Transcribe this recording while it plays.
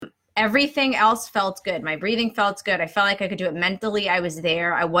everything else felt good. My breathing felt good. I felt like I could do it mentally. I was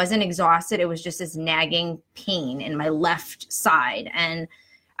there. I wasn't exhausted. It was just this nagging pain in my left side. And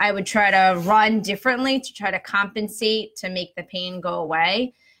I would try to run differently to try to compensate to make the pain go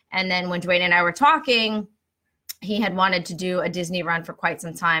away. And then when Dwayne and I were talking, he had wanted to do a Disney run for quite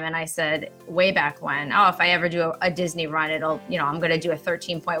some time. And I said way back when, if I ever do a Disney run, I'm going to do a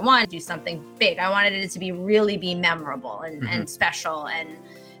 13.1, do something big. I wanted it to be memorable and special and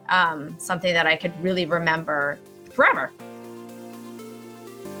something that I could really remember forever.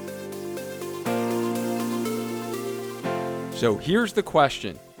 So here's the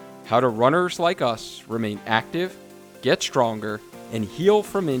question: how do runners like us remain active, get stronger, and heal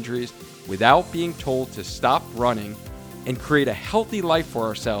from injuries without being told to stop running, and create a healthy life for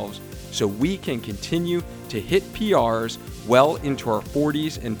ourselves so we can continue to hit PRs well into our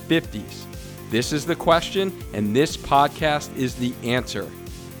 40s and 50s? This is the question, and this podcast is the answer.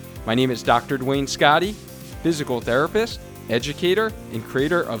 My name is Dr. Dwayne Scotti, physical therapist, educator, and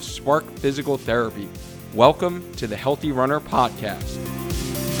creator of Spark Physical Therapy. Welcome to the Healthy Runner Podcast.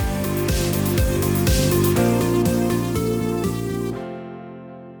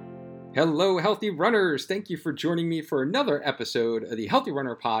 Hello, healthy runners. Thank you for joining me for another episode of the Healthy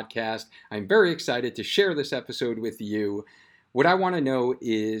Runner Podcast. I'm very excited to share this episode with you. What I want to know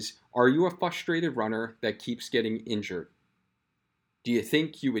is, are you a frustrated runner that keeps getting injured? Do you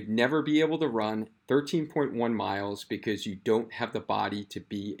think you would never be able to run 13.1 miles because you don't have the body to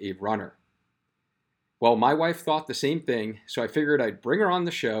be a runner? Well, my wife thought the same thing, so I figured I'd bring her on the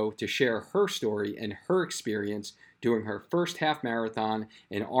show to share her story and her experience doing her first half marathon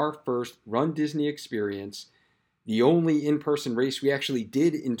and our first Run Disney experience, the only in-person race we actually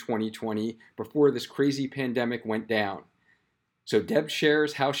did in 2020 before this crazy pandemic went down. So Deb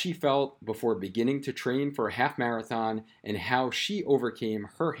shares how she felt before beginning to train for a half marathon and how she overcame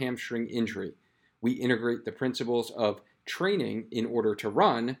her hamstring injury. We integrate the principles of training in order to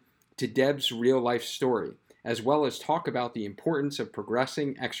run to Deb's real-life story, as well as talk about the importance of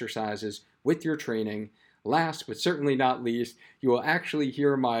progressing exercises with your training. Last, but certainly not least, you will actually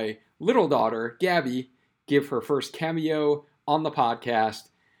hear my little daughter, Gabby, give her first cameo on the podcast.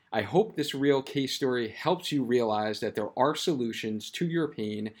 I hope this real case story helps you realize that there are solutions to your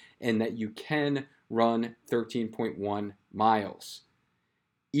pain and that you can run 13.1 miles.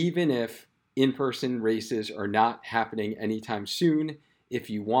 Even if in-person races are not happening anytime soon, if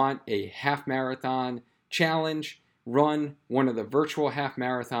you want a half marathon challenge, run one of the virtual half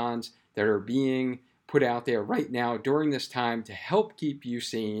marathons that are being put out there right now during this time to help keep you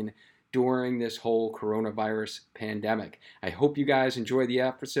sane during this whole coronavirus pandemic. I hope you guys enjoy the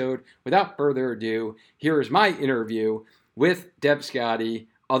episode. Without further ado, here is my interview with Deb Scotti,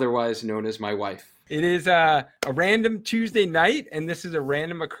 otherwise known as my wife. It is a random Tuesday night, and this is a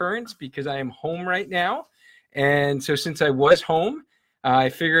random occurrence because I am home right now. And so since I was home, I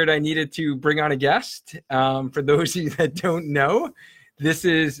figured I needed to bring on a guest. For those of you that don't know, this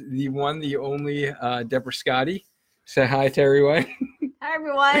is the one, the only Deborah Scotti. Say hi to everyone. Hi,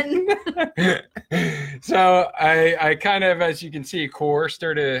 everyone. So I kind of, as you can see, coerced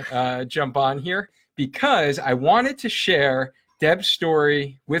her to jump on here because I wanted to share Deb's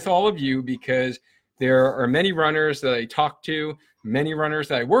story with all of you because there are many runners that I talk to, many runners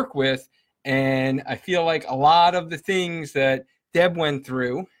that I work with, and I feel like a lot of the things that Deb went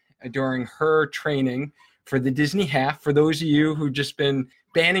through during her training for the Disney half, for those of you who've just been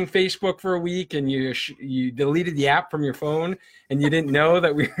banning Facebook for a week and you deleted the app from your phone and you didn't know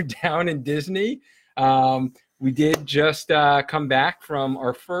that we were down in Disney, we did just come back from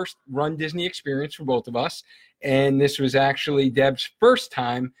our first Run Disney experience for both of us. And this was actually Deb's first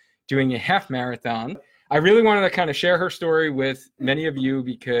time doing a half marathon. I really wanted to kind of share her story with many of you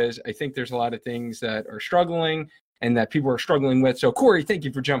because I think there's a lot of things that are struggling and that people are struggling with. So Corey, thank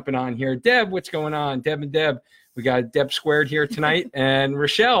you for jumping on here. Deb, what's going on? Deb and Deb. We got Deb squared here tonight. And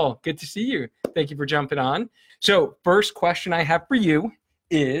Rochelle, good to see you. Thank you for jumping on. So first question I have for you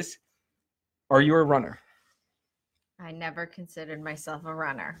is, are you a runner? I never considered myself a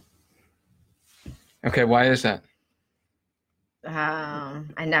runner. Okay, why is that?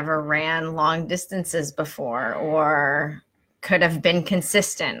 I never ran long distances before or could have been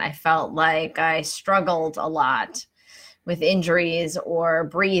consistent. I felt like I struggled a lot with injuries or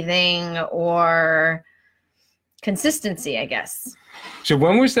breathing or consistency, I guess. So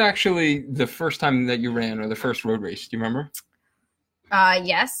when was actually the first time that you ran or the first road race? Do you remember?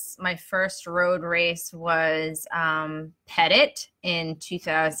 Yes, my first road race was Pettit in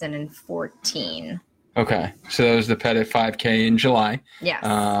 2014. Okay, so that was the Pettit 5K in July. Yes, it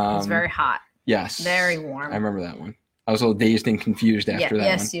was very hot. Yes. Very warm. I remember that one. I was a little dazed and confused after that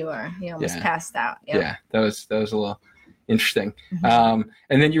yes, one. you were. You almost Yeah. passed out. Yep. Yeah, that was a little interesting. Mhm.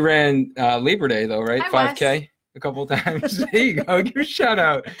 And then you ran Labor Day though, right? Hi, 5K a couple of times. There you go. Give a shout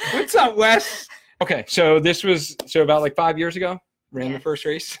out. What's up, Wes? Okay, so this was about like 5 years ago. Ran the Yes. first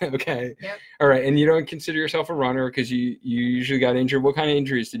race. Okay. Yep. All right, and you don't consider yourself a runner because you usually got injured. What kind of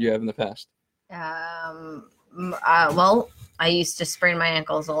injuries did you have in the past? Well, I used to sprain my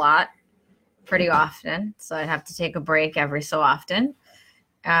ankles a lot, pretty often, so I'd have to take a break every so often.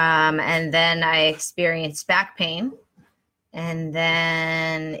 And then I experienced back pain, and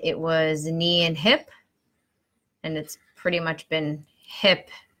then it was knee and hip, and it's pretty much been hip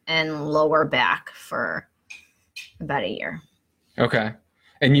and lower back for about a year. Okay.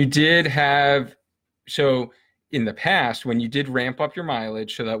 And you did have, so in the past, when you did ramp up your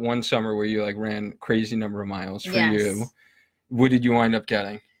mileage, so that one summer where you like ran crazy number of miles for Yes. you, what did you wind up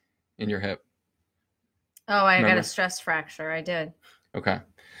getting in your hip? Oh, I got Remember? a stress fracture. I did. Okay.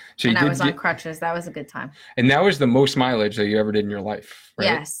 So And you I did was on get, crutches. That was a good time. and that was the most mileage that you ever did in your life, right?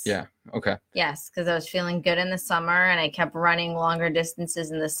 Yes. Yeah. Okay. Yes, because I was feeling good in the summer and I kept running longer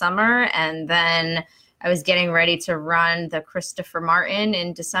distances in the summer. And then I was getting ready to run the Christopher Martin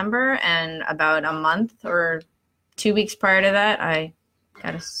in December. And about a month or 2 weeks prior to that, I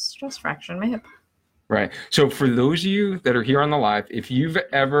got a stress fracture in my hip. Right. So for those of you that are here on the live, if you've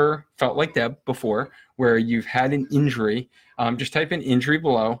ever felt like Deb before, where you've had an injury, just type in injury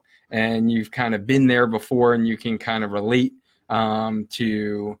below and you've kind of been there before and you can kind of relate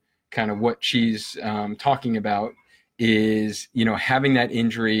to kind of what she's talking about is, you know, having that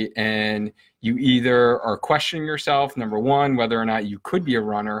injury and you either are questioning yourself, number one, whether or not you could be a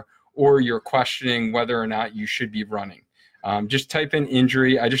runner, or you're questioning whether or not you should be running. Just type in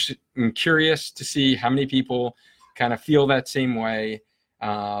injury. I just am curious to see how many people kind of feel that same way.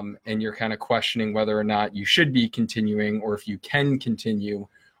 And you're kind of questioning whether or not you should be continuing or if you can continue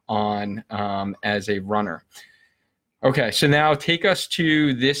on as a runner. Okay, so now take us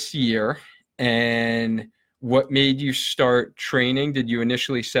to this year and what made you start training? Did you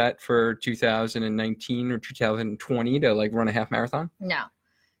initially set for 2019 or 2020 to like run a half marathon? No.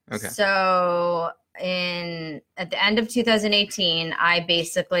 Okay. So at the end of 2018,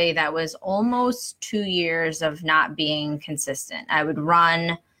 that was almost 2 years of not being consistent. I would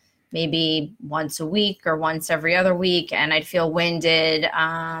run maybe once a week or once every other week, and I'd feel winded.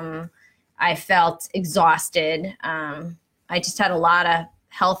 I felt exhausted. I just had a lot of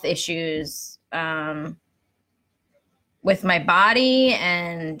health issues with my body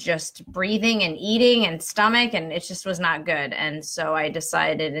and just breathing and eating and stomach, and it just was not good. And so I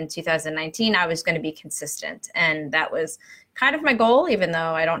decided in 2019 I was going to be consistent, and that was kind of my goal. Even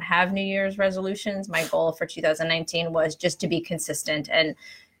though I don't have New Year's resolutions, my goal for 2019 was just to be consistent and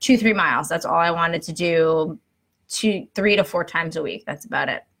 2-3 miles. That's all I wanted to do, 3 to 4 times a week. That's about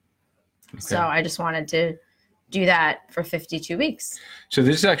it. Okay. So I just wanted to do that for 52 weeks. So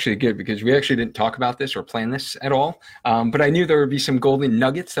this is actually good because we actually didn't talk about this or plan this at all. But I knew there would be some golden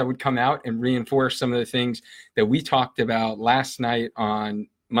nuggets that would come out and reinforce some of the things that we talked about last night on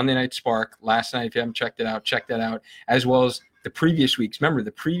Monday Night Spark. Last night, if you haven't checked it out, check that out, as well as the previous weeks. Remember,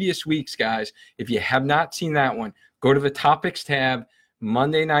 the previous weeks, guys, if you have not seen that one, go to the topics tab,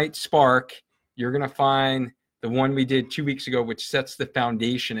 Monday Night Spark. You're going to find the one we did 2 weeks ago, which sets the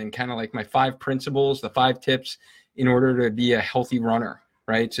foundation and kind of like my 5 principles, the 5 tips in order to be a healthy runner,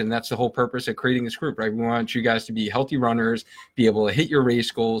 right? And that's the whole purpose of creating this group, right? We want you guys to be healthy runners, be able to hit your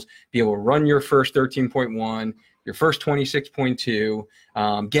race goals, be able to run your first 13.1, your first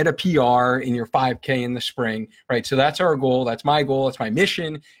 26.2, get a PR in your 5K in the spring, right? So that's our goal. That's my goal. That's my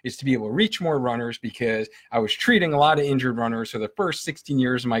mission, is to be able to reach more runners, because I was treating a lot of injured runners for the first 16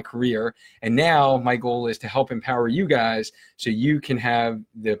 years of my career. And now my goal is to help empower you guys so you can have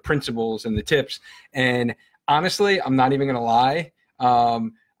the principles and the tips. And honestly, I'm not even going to lie.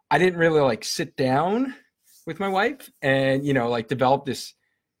 I didn't really like sit down with my wife and, you know, like develop this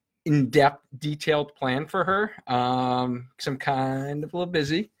in-depth, detailed plan for her. Because I'm kind of a little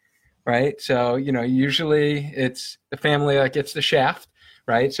busy, right? So, you know, usually it's the family that gets the shaft,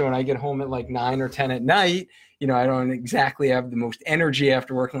 right? So when I get home at like 9 or 10 at night, you know, I don't exactly have the most energy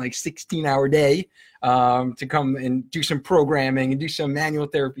after working like 16-hour day to come and do some programming and do some manual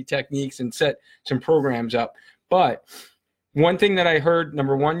therapy techniques and set some programs up. But one thing that I heard,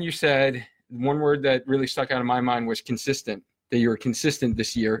 number one, you said one word that really stuck out of my mind was consistent. That you were consistent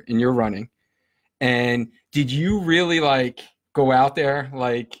this year in your running. And did you really like go out there,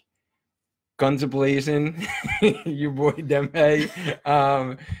 like guns a-blazing, your boy Deme.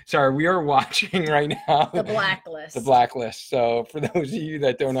 Sorry, we are watching right now The Blacklist. The Blacklist. So for those of you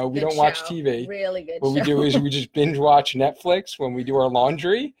that don't know, we don't watch TV. Really good What show. we do is we just binge watch Netflix when we do our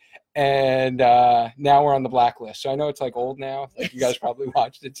laundry. And now we're on The Blacklist. So I know it's like old now. Like you guys probably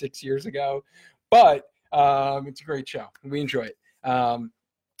watched it 6 years ago. But it's a great show. We enjoy it.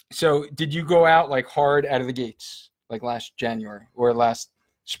 So did you go out like hard out of the gates like last January or last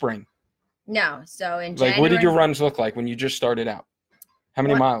spring? No. So in January. Like what did your runs look like when you just started out? How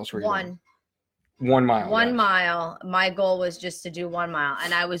many miles were you running? 1 mile. 1 mile. My goal was just to do 1 mile,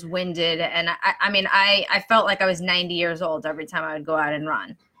 and I was winded. And I felt like I was 90 years old every time I would go out and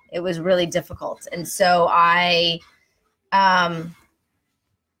run. It was really difficult. And so I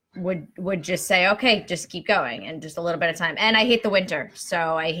would just say, okay, just keep going and just a little bit of time. And I hate the winter.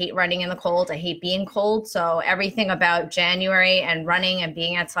 So I hate running in the cold. I hate being cold. So everything about January and running and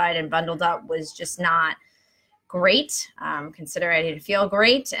being outside and bundled up was just not great. Considering I didn't feel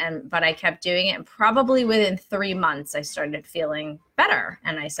great, but I kept doing it. And probably within 3 months, I started feeling better.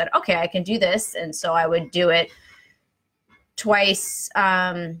 And I said, okay, I can do this. And so I would do it twice,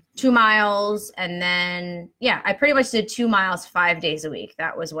 2 miles. And then, I pretty much did 2 miles 5 days a week.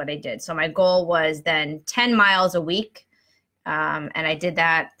 That was what I did. So my goal was then 10 miles a week. And I did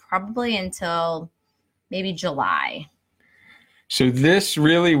that probably until maybe July. So this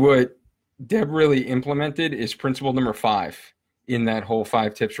really what Deb really implemented is principle number 5 in that whole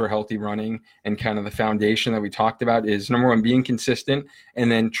 5 tips for healthy running, and kind of the foundation that we talked about is number 1, being consistent,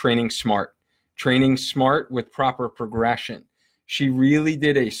 and then training smart with proper progression. She really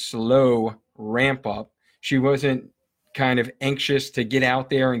did a slow ramp up. She wasn't kind of anxious to get out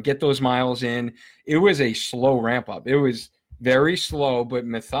there and get those miles in. It was a slow ramp up. It was very slow, but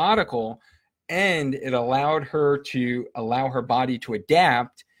methodical. And it allowed her to allow her body to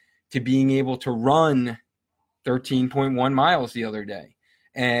adapt to being able to run 13.1 miles the other day.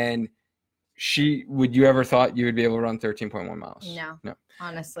 And would you ever thought you would be able to run 13.1 miles? No.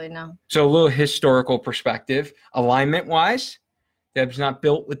 Honestly, no. So a little historical perspective, alignment wise, Deb's not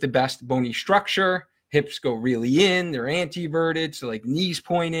built with the best bony structure. Hips go really in, they're anteverted, so like knees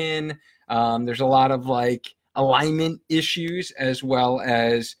point in. There's a lot of like alignment issues, as well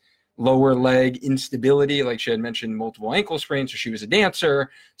as lower leg instability. Like she had mentioned multiple ankle sprains, so she was a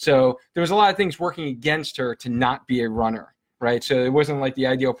dancer. So there was a lot of things working against her to not be a runner, right? So it wasn't like the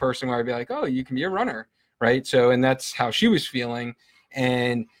ideal person where I'd be like, oh, you can be a runner, right? So, and that's how she was feeling.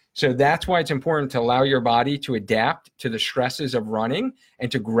 And so that's why it's important to allow your body to adapt to the stresses of running and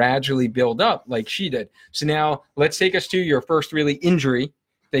to gradually build up like she did. So now let's take us to your first really injury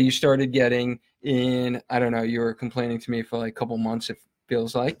that you started getting in, I don't know, you were complaining to me for like a couple months, it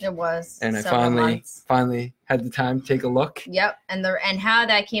feels like. It was. And I finally had the time to take a look. Yep. And how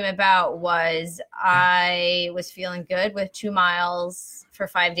that came about was I was feeling good with 2 miles for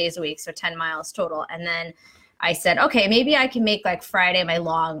 5 days a week, so 10 miles total. And then I said, okay, maybe I can make like Friday my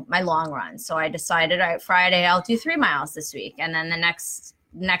long run. So I decided, all right, Friday I'll do 3 miles this week. And then the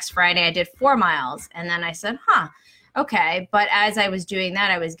next Friday I did 4 miles. And then I said, okay. But as I was doing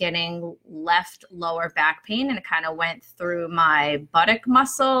that, I was getting left lower back pain, and it kind of went through my buttock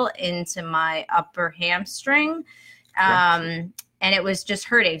muscle into my upper hamstring. And it was just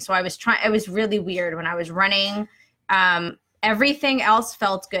hurting. So it was really weird when I was running. Everything else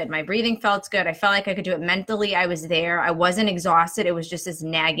felt good. My breathing felt good. I felt like I could do it mentally. I was there. I wasn't exhausted. It was just this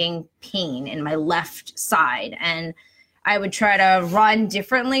nagging pain in my left side. And I would try to run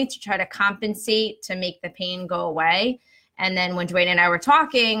differently to try to compensate to make the pain go away. And then when Dwayne and I were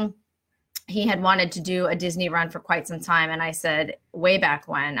talking, he had wanted to do a Disney run for quite some time. And I said way back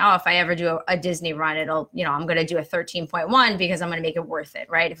when, if I ever do a Disney run, I'm going to do a 13.1 because I'm going to make it worth it,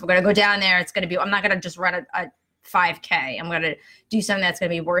 right? If we're going to go down there, I'm not going to just run a 5K. I'm going to do something that's going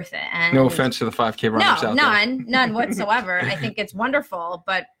to be worth it. And no offense to the 5K runners out there. None whatsoever. I think it's wonderful,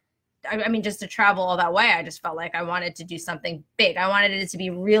 but I mean, just to travel all that way, I just felt like I wanted to do something big. I wanted it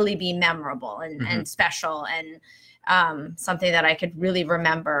to really be memorable and special, and something that I could really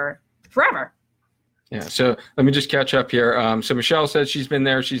remember forever. Yeah. So let me just catch up here. So Michelle says she's been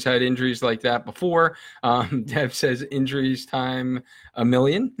there. She's had injuries like that before. Deb says injuries time a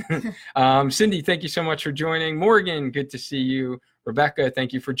million. Cindy, thank you so much for joining. Morgan, good to see you. Rebecca,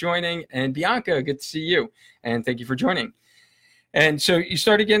 thank you for joining. And Bianca, good to see you. And thank you for joining. And so you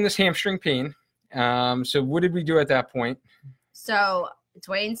started getting this hamstring pain. So what did we do at that point? So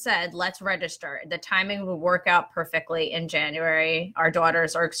Dwayne said, let's register. The timing would work out perfectly in January. Our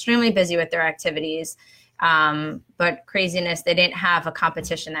daughters are extremely busy with their activities. But craziness, they didn't have a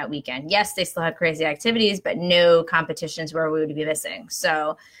competition that weekend. Yes, they still had crazy activities, but no competitions where we would be missing.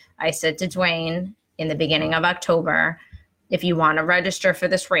 So I said to Dwayne in the beginning of October, if you want to register for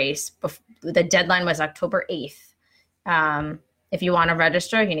this race, the deadline was October 8th. If you want to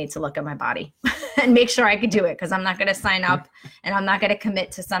register, you need to look at my body and make sure I could do it, because I'm not going to sign up and I'm not going to commit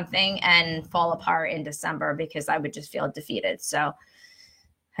to something and fall apart in December because I would just feel defeated. So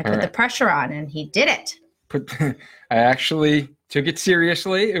I put the pressure on, and he did it. I actually took it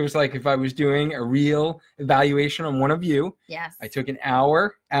seriously. It was like if I was doing a real evaluation on one of you. Yes. I took an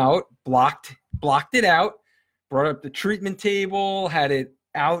hour out, blocked it out, brought up the treatment table, had it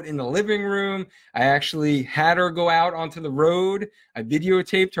out in the living room. I actually had her go out onto the road. I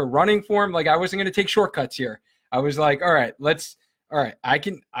videotaped her running form. Like, I wasn't going to take shortcuts here. I was like, all right, I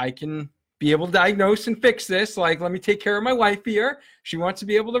can be able to diagnose and fix this. Like, let me take care of my wife here. She wants to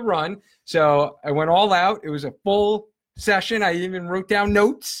be able to run. So I went all out. It was a full session. I even wrote down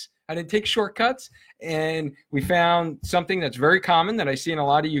notes. I didn't take shortcuts. And we found something that's very common that I see in a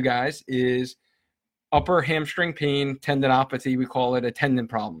lot of you guys is upper hamstring pain, tendinopathy. We call it a tendon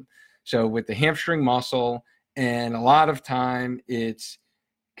problem. So with the hamstring muscle, and a lot of time it's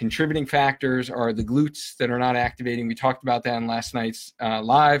contributing factors are the glutes that are not activating. We talked about that in last night's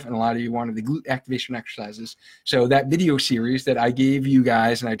live, and a lot of you wanted the glute activation exercises. So that video series that I gave you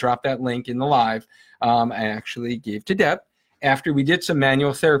guys, and I dropped that link in the live, I actually gave to Deb after we did some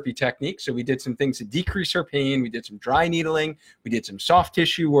manual therapy techniques. So we did some things to decrease her pain. We did some dry needling. We did some soft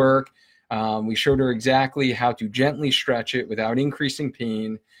tissue work. We showed her exactly how to gently stretch it without increasing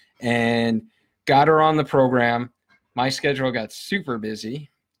pain, and got her on the program. My schedule got super busy,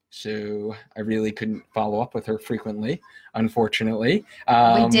 so I really couldn't follow up with her frequently, unfortunately.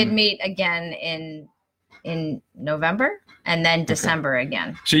 We did meet again in November, and then December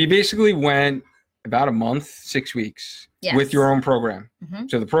again. So you basically went about a month, 6 weeks with your own program. Mm-hmm.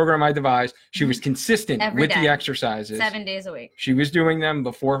 So the program I devised, she was consistent every with day. The exercises. 7 days a week. She was doing them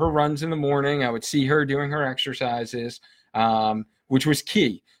before her runs in the morning. I would see her doing her exercises, which was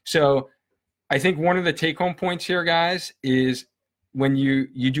key. So I think one of the take-home points here, guys, is when you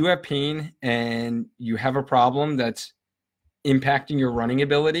do have pain and you have a problem that's impacting your running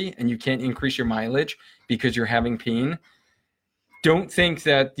ability and you can't increase your mileage because you're having pain, don't think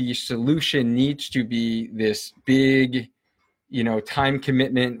that the solution needs to be this big, time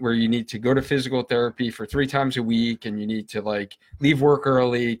commitment where you need to go to physical therapy for 3 times a week and you need to like leave work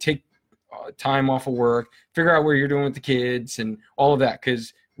early, take time off of work, figure out where you're doing with the kids and all of that.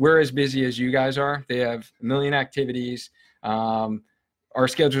 Because we're as busy as you guys are. They have a million activities. Our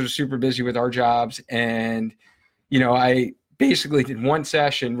schedules are super busy with our jobs. And, I basically did one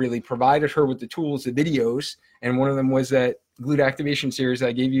session, really provided her with the tools, the videos. And one of them was that glute activation series that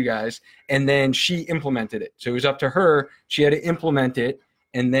I gave you guys. And then she implemented it. So it was up to her. She had to implement it.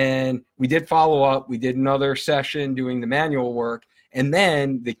 And then we did follow up. We did another session doing the manual work. And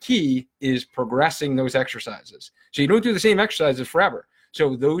then the key is progressing those exercises. So you don't do the same exercises forever.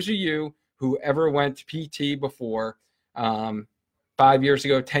 So those of you who ever went to PT before, 5 years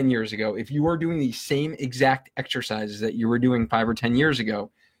ago, 10 years ago, if you are doing the same exact exercises that you were doing 5 or 10 years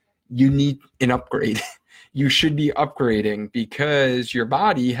ago, you need an upgrade. You should be upgrading because your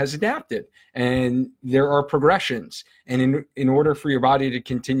body has adapted and there are progressions. And in order for your body to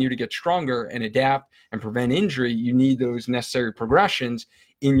continue to get stronger and adapt and prevent injury, you need those necessary progressions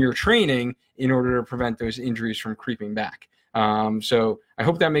in your training in order to prevent those injuries from creeping back. So I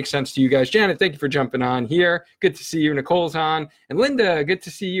hope that makes sense to you guys. Janet, thank you for jumping on here. Good to see you. Nicole's on. And Linda, good to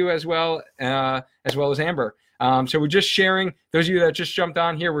see you as well as Amber. So we're just sharing, those of you that just jumped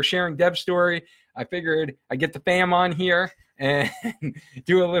on here, we're sharing Deb's story. I figured I'd get the fam on here and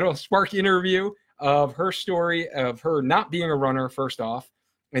do a little spark interview of her story of her not being a runner, first off,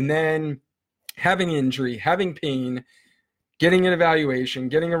 and then having injury, having pain, getting an evaluation,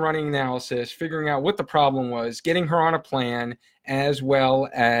 getting a running analysis, figuring out what the problem was, getting her on a plan, as well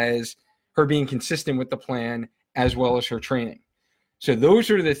as her being consistent with the plan, as well as her training. So those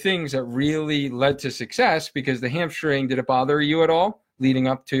are the things that really led to success, because the hamstring, did it bother you at all leading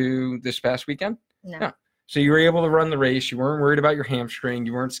up to this past weekend? No. So you were able to run the race. You weren't worried about your hamstring.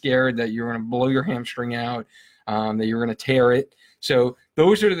 You weren't scared that you were going to blow your hamstring out, that you were going to tear it. So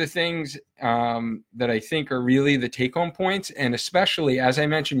those are the things that I think are really the take-home points. And especially, as I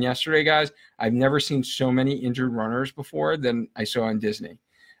mentioned yesterday, guys, I've never seen so many injured runners before than I saw in Disney,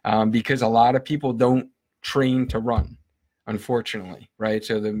 because a lot of people don't train to run, unfortunately, right?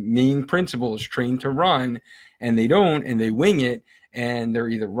 So the main principle is train to run, and they don't, and they wing it, and they're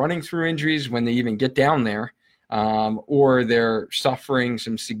either running through injuries when they even get down there, or they're suffering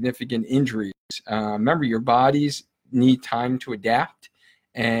some significant injuries. Remember, your bodies need time to adapt.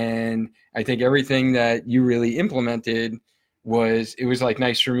 And I think everything that you really implemented was like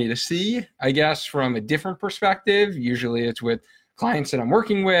nice for me to see, I guess, from a different perspective. Usually it's with clients that I'm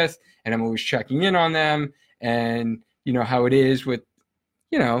working with, and I'm always checking in on them. And you know how it is with,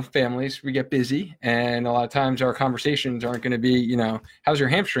 you know, families, we get busy, and a lot of times our conversations aren't going to be, you know, how's your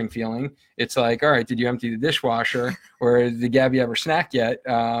hamstring feeling? It's like, all right, did you empty the dishwasher, or did Gabby have her snack yet?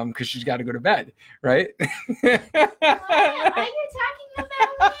 Because she's got to go to bed, right? What are you talking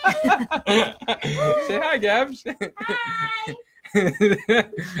about me? Say hi, Gabs. Hi.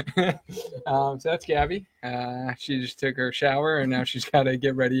 So that's Gabby. She just took her shower, and now she's got to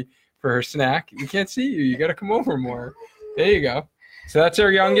get ready for her snack. We can't see you. You got to come over more. There you go. So that's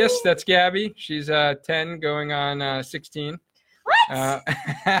our youngest. That's Gabby. She's 10 going on 16. What? I'm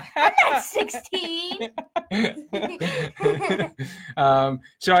not 16.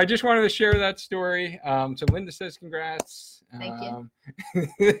 So I just wanted to share that story. So Linda says congrats. Thank you.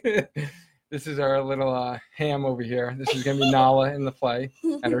 This is our little ham over here. This is going to be Nala in the play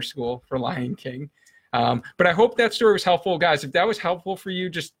at our school for Lion King. But I hope that story was helpful. Guys, if that was helpful for you,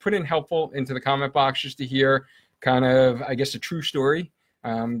 just put in helpful into the comment box just to hear kind of, I guess, a true story.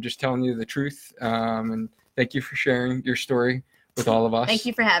 Just telling you the truth. And thank you for sharing your story with all of us. Thank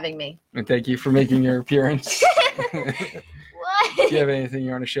you for having me. And thank you for making your appearance. What? Do you have anything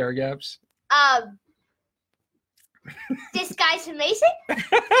you want to share, Gabs? This guy's amazing.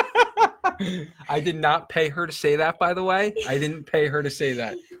 I did not pay her to say that, by the way. I didn't pay her to say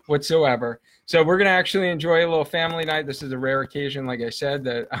that whatsoever. So we're going to actually enjoy a little family night. This is a rare occasion, like I said,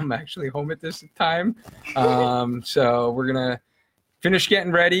 that I'm actually home at this time. So we're going to finish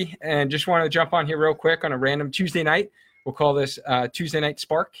getting ready, and just want to jump on here real quick on a random Tuesday night. We'll call this Tuesday Night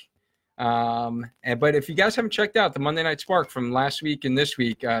Spark. But if you guys haven't checked out the Monday Night Spark from last week and this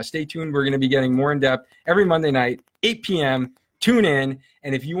week, stay tuned. We're going to be getting more in depth every Monday night, 8 p.m. Tune in.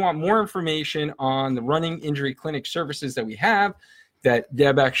 And if you want more information on the running injury clinic services that we have that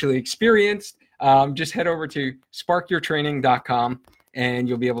Deb actually experienced, just head over to sparkyourtraining.com and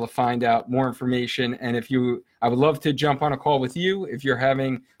you'll be able to find out more information. And I would love to jump on a call with you if you're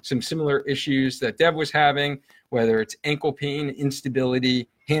having some similar issues that Deb was having, whether it's ankle pain, instability,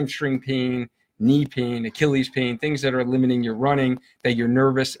 hamstring pain, knee pain, Achilles pain, things that are limiting your running, that you're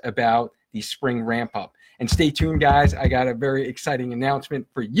nervous about the spring ramp up. And stay tuned, guys. I got a very exciting announcement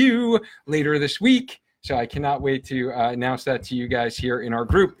for you later this week. So I cannot wait to announce that to you guys here in our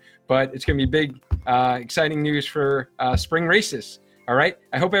group. But it's going to be big, exciting news for spring races. All right.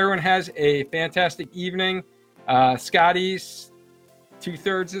 I hope everyone has a fantastic evening. Scotty's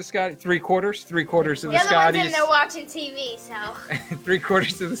 2/3 of the Scotty, 3/4 of the The other one's in Scotties. there watching TV, so.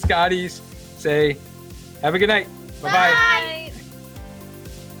 3/4 of the Scotties say, have a good night. Bye-bye. Bye.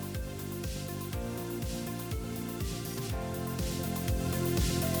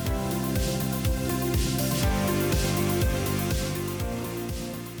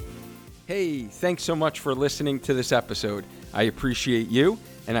 Hey, thanks so much for listening to this episode. I appreciate you,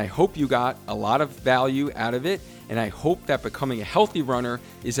 and I hope you got a lot of value out of it, and I hope that becoming a healthy runner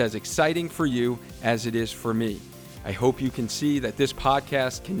is as exciting for you as it is for me. I hope you can see that this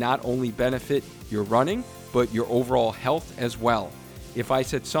podcast can not only benefit your running, but your overall health as well. If I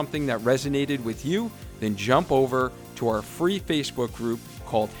said something that resonated with you, then jump over to our free Facebook group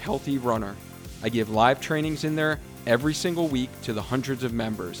called Healthy Runner. I give live trainings in there every single week to the hundreds of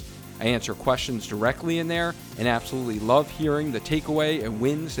members. I answer questions directly in there and absolutely love hearing the takeaway and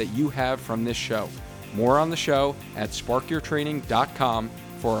wins that you have from this show. More on the show at sparkyourtraining.com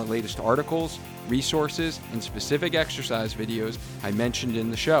for our latest articles, resources, and specific exercise videos I mentioned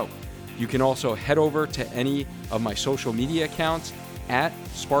in the show. You can also head over to any of my social media accounts at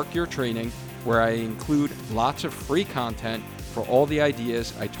sparkyourtraining, where I include lots of free content for all the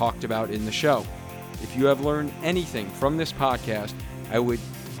ideas I talked about in the show. If you have learned anything from this podcast, I would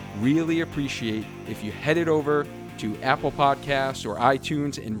really appreciate if you headed over to Apple Podcasts or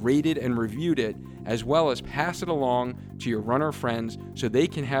iTunes and rated and reviewed it, as well as pass it along to your runner friends so they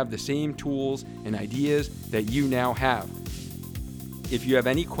can have the same tools and ideas that you now have. If you have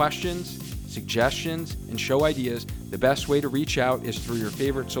any questions, suggestions, and show ideas, the best way to reach out is through your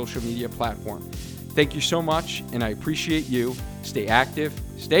favorite social media platform. Thank you so much, and I appreciate you. Stay active,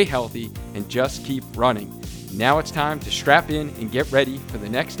 stay healthy, and just keep running. Now it's time to strap in and get ready for the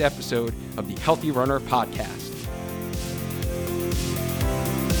next episode of the Healthy Runner Podcast.